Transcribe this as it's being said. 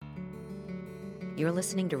You're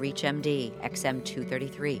listening to ReachMD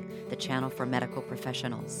XM233, the channel for medical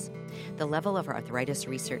professionals. The level of arthritis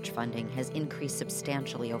research funding has increased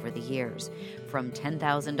substantially over the years, from $10,000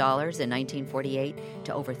 in 1948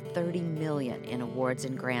 to over $30 million in awards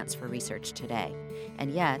and grants for research today.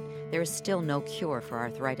 And yet, there is still no cure for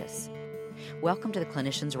arthritis. Welcome to the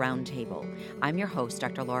Clinicians Roundtable. I'm your host,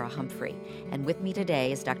 Dr. Laura Humphrey, and with me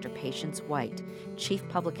today is Dr. Patience White, Chief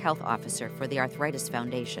Public Health Officer for the Arthritis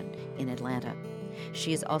Foundation in Atlanta.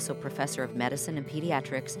 She is also Professor of Medicine and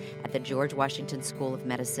Pediatrics at the George Washington School of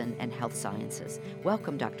Medicine and Health Sciences.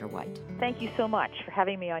 Welcome, Dr. White. Thank you so much for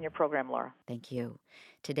having me on your program, Laura. Thank you.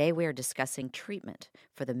 Today we are discussing treatment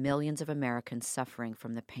for the millions of Americans suffering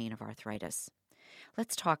from the pain of arthritis.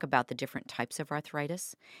 Let's talk about the different types of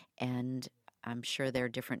arthritis, and I'm sure there are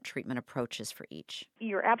different treatment approaches for each.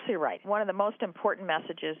 You're absolutely right. One of the most important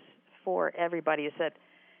messages for everybody is that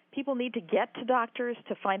people need to get to doctors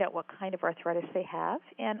to find out what kind of arthritis they have.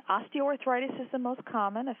 And osteoarthritis is the most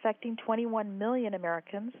common, affecting 21 million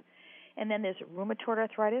Americans. And then there's rheumatoid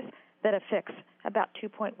arthritis that affects about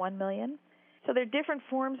 2.1 million. So there are different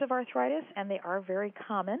forms of arthritis, and they are very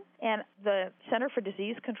common. And the Center for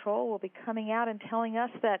Disease Control will be coming out and telling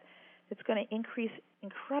us that it's going to increase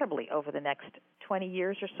incredibly over the next 20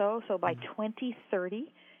 years or so. So by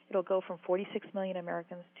 2030, it'll go from 46 million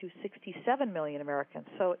Americans to 67 million Americans.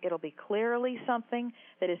 So it'll be clearly something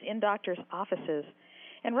that is in doctors' offices.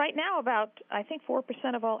 And right now, about,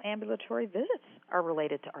 4% of all ambulatory visits are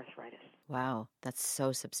related to arthritis. Wow, that's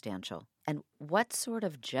so substantial. And what sort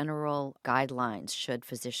of general guidelines should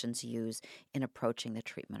physicians use in approaching the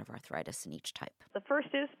treatment of arthritis in each type? The first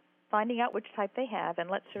is finding out which type they have, and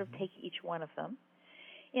let's sort of take each one of them.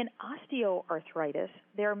 In osteoarthritis,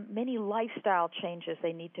 there are many lifestyle changes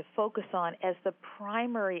they need to focus on as the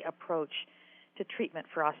primary approach to treatment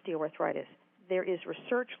for osteoarthritis. There is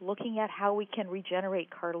research looking at how we can regenerate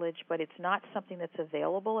cartilage, but it's not something that's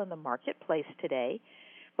available in the marketplace today.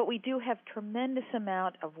 But we do have tremendous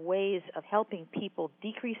amount of ways of helping people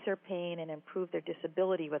decrease their pain and improve their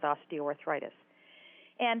disability with osteoarthritis.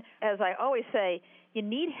 And as I always say, you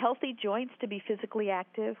need healthy joints to be physically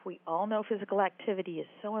active. We all know physical activity is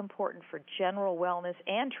so important for general wellness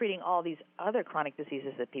and treating all these other chronic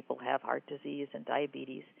diseases that people have, heart disease and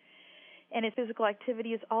diabetes. And physical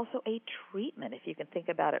activity is also a treatment, if you can think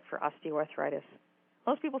about it, for osteoarthritis.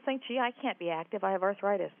 Most people think, gee, I can't be active, I have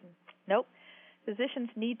arthritis. Nope. Physicians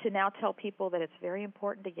need to now tell people that it's very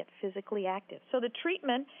important to get physically active. So the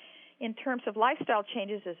treatment in terms of lifestyle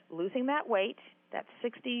changes is losing that weight. That's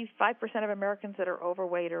 65% of Americans that are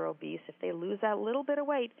overweight or obese. If they lose that little bit of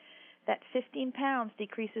weight, that 15 pounds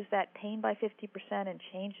decreases that pain by 50% and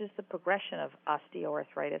changes the progression of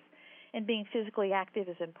osteoarthritis. And being physically active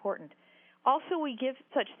is important. Also, we give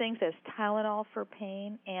such things as Tylenol for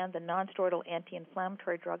pain and the nonsteroidal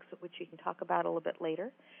anti-inflammatory drugs, which we can talk about a little bit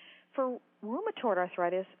later. For rheumatoid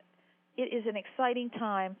arthritis, it is an exciting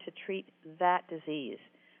time to treat that disease.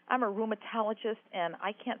 I'm a rheumatologist, and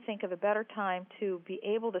I can't think of a better time to be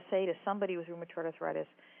able to say to somebody with rheumatoid arthritis,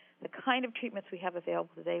 the kind of treatments we have available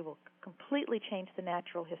today will completely change the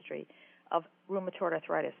natural history of rheumatoid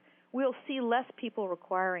arthritis. We'll see less people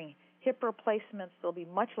requiring hip replacements. There'll be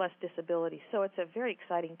much less disability, so it's a very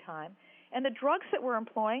exciting time. And the drugs that we're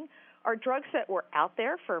employing are drugs that were out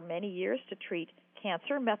there for many years to treat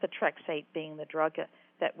cancer, methotrexate being the drug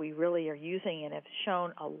that we really are using and have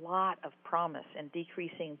shown a lot of promise in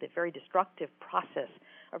decreasing the very destructive process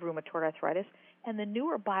of rheumatoid arthritis, and the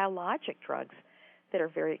newer biologic drugs that are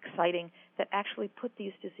very exciting that actually put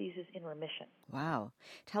these diseases in remission. Wow.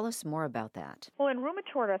 Tell us more about that. Well, in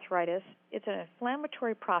rheumatoid arthritis, it's an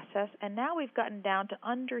inflammatory process, and now we've gotten down to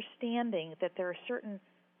understanding that there are certain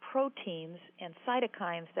proteins and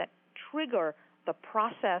cytokines that trigger the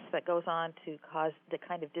process that goes on to cause the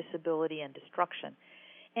kind of disability and destruction.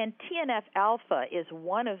 And TNF-alpha is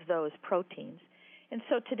one of those proteins. And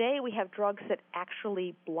so today we have drugs that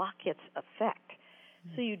actually block its effect.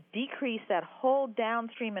 So you decrease that whole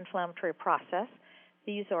downstream inflammatory process.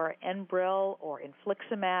 These are Enbrel or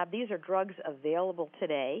infliximab. These are drugs available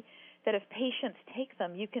today that if patients take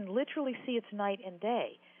them, you can literally see it's night and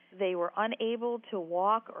day. They were unable to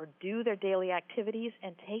walk or do their daily activities,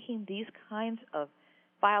 and taking these kinds of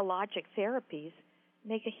biologic therapies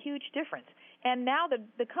make a huge difference. And now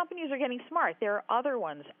the companies are getting smart. There are other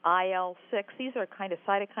ones, IL-6. These are kind of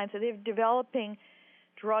cytokines. So they're developing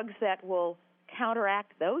drugs that will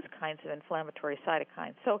counteract those kinds of inflammatory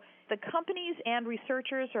cytokines. So the companies and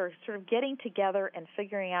researchers are sort of getting together and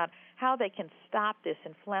figuring out how they can stop this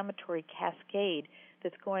inflammatory cascade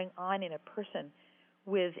that's going on in a person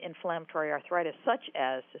with inflammatory arthritis, such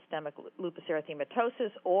as systemic lupus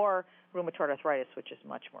erythematosus or rheumatoid arthritis, which is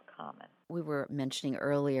much more common. We were mentioning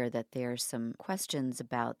earlier that there are some questions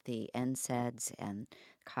about the NSAIDs and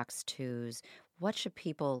COX-2s. What should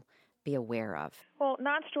people be aware of? Well,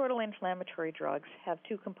 nonsteroidal inflammatory drugs have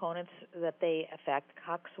two components that they affect,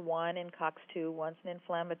 COX-1 and COX-2. One's an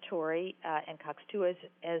inflammatory, and COX-2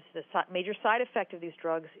 as the major side effect of these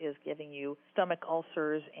drugs is giving you stomach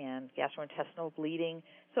ulcers and gastrointestinal bleeding.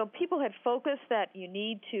 So people had focused that you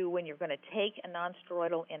need to, when you're going to take a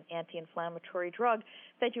nonsteroidal and anti-inflammatory drug,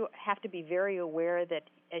 that you have to be very aware that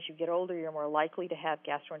as you get older, you're more likely to have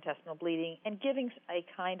gastrointestinal bleeding, and giving a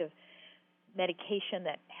kind of medication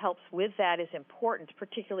that helps with that is important,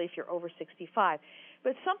 particularly if you're over 65.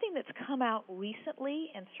 But something that's come out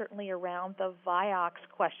recently, and certainly around the Vioxx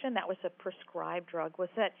question, that was a prescribed drug, was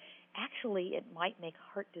that actually it might make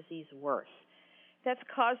heart disease worse. That's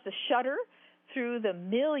caused a shudder through the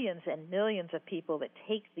millions and millions of people that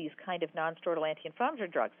take these kind of nonsteroidal anti-inflammatory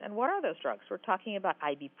drugs. And what are those drugs? We're talking about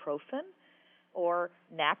ibuprofen or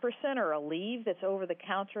naproxen or Aleve that's over the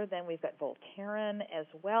counter. Then we've got Voltaren, as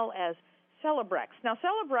well as Celebrex. Now,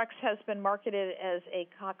 Celebrex has been marketed as a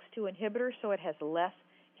COX-2 inhibitor, so it has less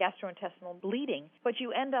gastrointestinal bleeding, but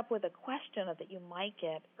you end up with a question that you might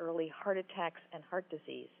get early heart attacks and heart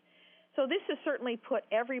disease. So this has certainly put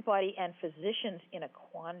everybody and physicians in a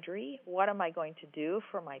quandary. What am I going to do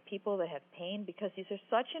for my people that have pain? Because these are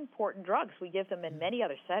such important drugs. We give them in many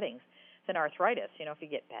other settings than arthritis. You know, if you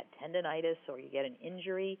get bad tendinitis or you get an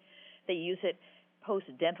injury, they use it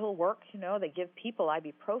post-dental work, they give people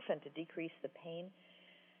ibuprofen to decrease the pain.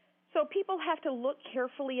 So people have to look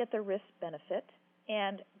carefully at the risk-benefit,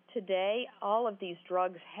 and today all of these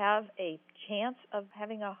drugs have a chance of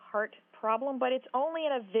having a heart problem, but it's only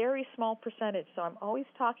in a very small percentage. So I'm always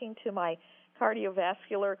talking to my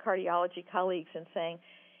cardiovascular cardiology colleagues and saying,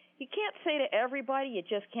 you can't say to everybody you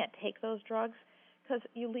just can't take those drugs, because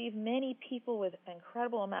you leave many people with an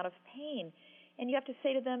incredible amount of pain. And you have to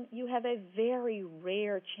say to them, you have a very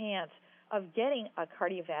rare chance of getting a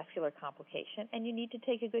cardiovascular complication, and you need to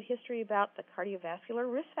take a good history about the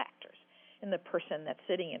cardiovascular risk factors in the person that's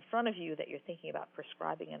sitting in front of you that you're thinking about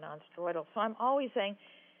prescribing a nonsteroidal. So I'm always saying,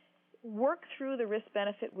 work through the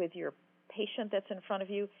risk-benefit with your patient that's in front of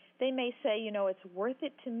you. They may say, it's worth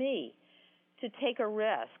it to me to take a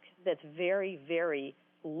risk that's very, very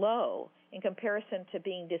low in comparison to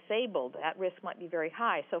being disabled. That risk might be very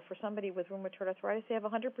high. So for somebody with rheumatoid arthritis, they have a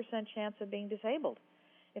 100% chance of being disabled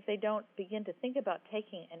if they don't begin to think about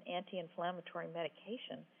taking an anti-inflammatory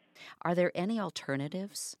medication. Are there any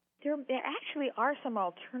alternatives? There actually are some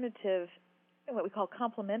alternative, what we call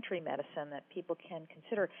complementary medicine that people can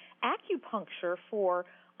consider. Acupuncture for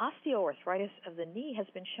osteoarthritis of the knee has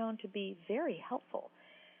been shown to be very helpful.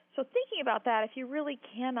 So thinking about that, if you really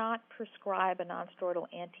cannot prescribe a nonsteroidal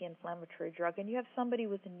anti-inflammatory drug and you have somebody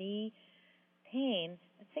with knee pain,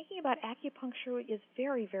 thinking about acupuncture is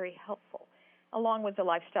very, very helpful, along with the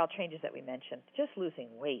lifestyle changes that we mentioned. Just losing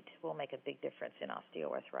weight will make a big difference in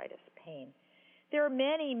osteoarthritis pain. There are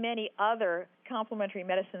many, many other complementary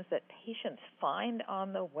medicines that patients find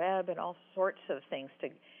on the web and all sorts of things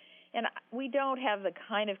and we don't have the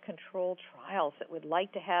kind of controlled trials that we'd like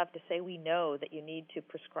to have to say we know that you need to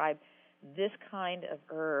prescribe this kind of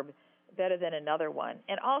herb better than another one.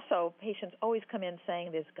 And also, patients always come in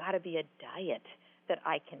saying there's got to be a diet that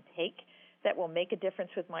I can take that will make a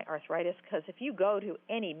difference with my arthritis, because if you go to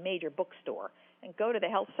any major bookstore and go to the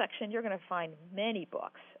health section, you're going to find many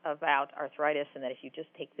books about arthritis, and that if you just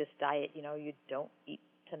take this diet, you don't eat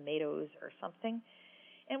tomatoes or something.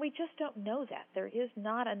 And we just don't know that. There is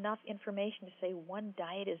not enough information to say one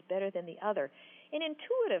diet is better than the other. And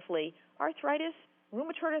intuitively, arthritis,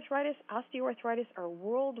 rheumatoid arthritis, osteoarthritis are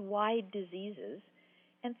worldwide diseases.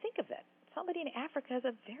 And think of it. Somebody in Africa has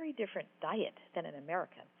a very different diet than an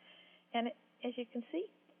American. And as you can see,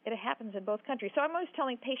 it happens in both countries. So I'm always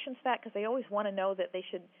telling patients that because they always want to know that they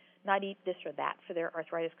should not eat this or that for their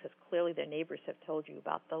arthritis, because clearly their neighbors have told you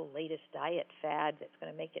about the latest diet fad that's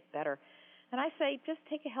going to make it better. And I say, just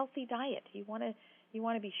take a healthy diet. You want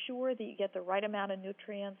to be sure that you get the right amount of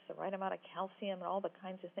nutrients, the right amount of calcium, and all the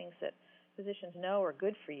kinds of things that physicians know are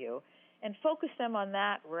good for you, and focus them on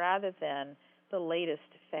that rather than the latest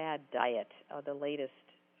fad diet or the latest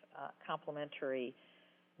complementary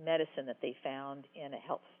medicine that they found in a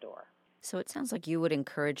health store. So it sounds like you would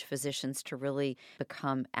encourage physicians to really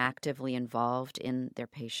become actively involved in their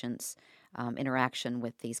patients' interaction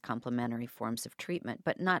with these complementary forms of treatment,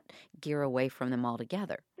 but not gear away from them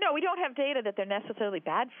altogether. No, we don't have data that they're necessarily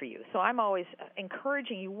bad for you. So I'm always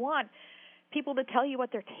encouraging, you want people to tell you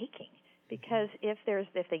what they're taking, Because if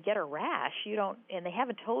they get a rash, and they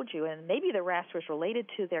haven't told you, and maybe the rash was related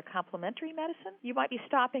to their complementary medicine, you might be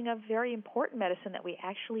stopping a very important medicine that we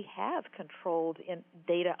actually have controlled in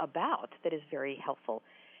data about that is very helpful.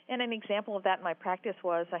 And an example of that in my practice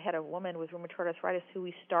was I had a woman with rheumatoid arthritis who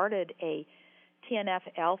we started a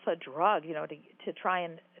TNF-alpha drug, to try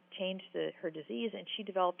and change her disease, and she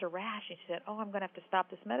developed a rash. And she said, "Oh, I'm going to have to stop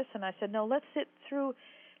this medicine." I said, "No, let's sit through.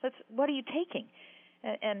 What are you taking?"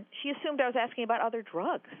 And she assumed I was asking about other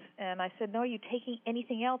drugs. And I said, "No, are you taking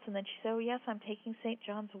anything else?" And then she said, "Oh, yes, I'm taking St.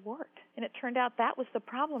 John's wort." And it turned out that was the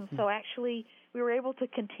problem. So actually, we were able to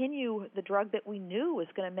continue the drug that we knew was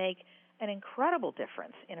going to make an incredible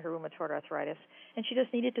difference in her rheumatoid arthritis, and she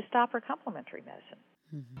just needed to stop her complementary medicine.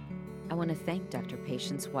 I want to thank Dr.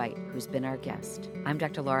 Patience White, who's been our guest. I'm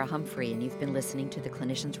Dr. Laura Humphrey, and you've been listening to the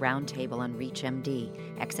Clinicians Roundtable on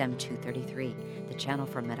ReachMD, XM233, the channel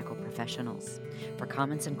for medical professionals. For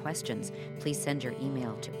comments and questions, please send your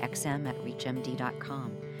email to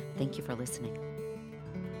xm@reachmd.com. Thank you for listening.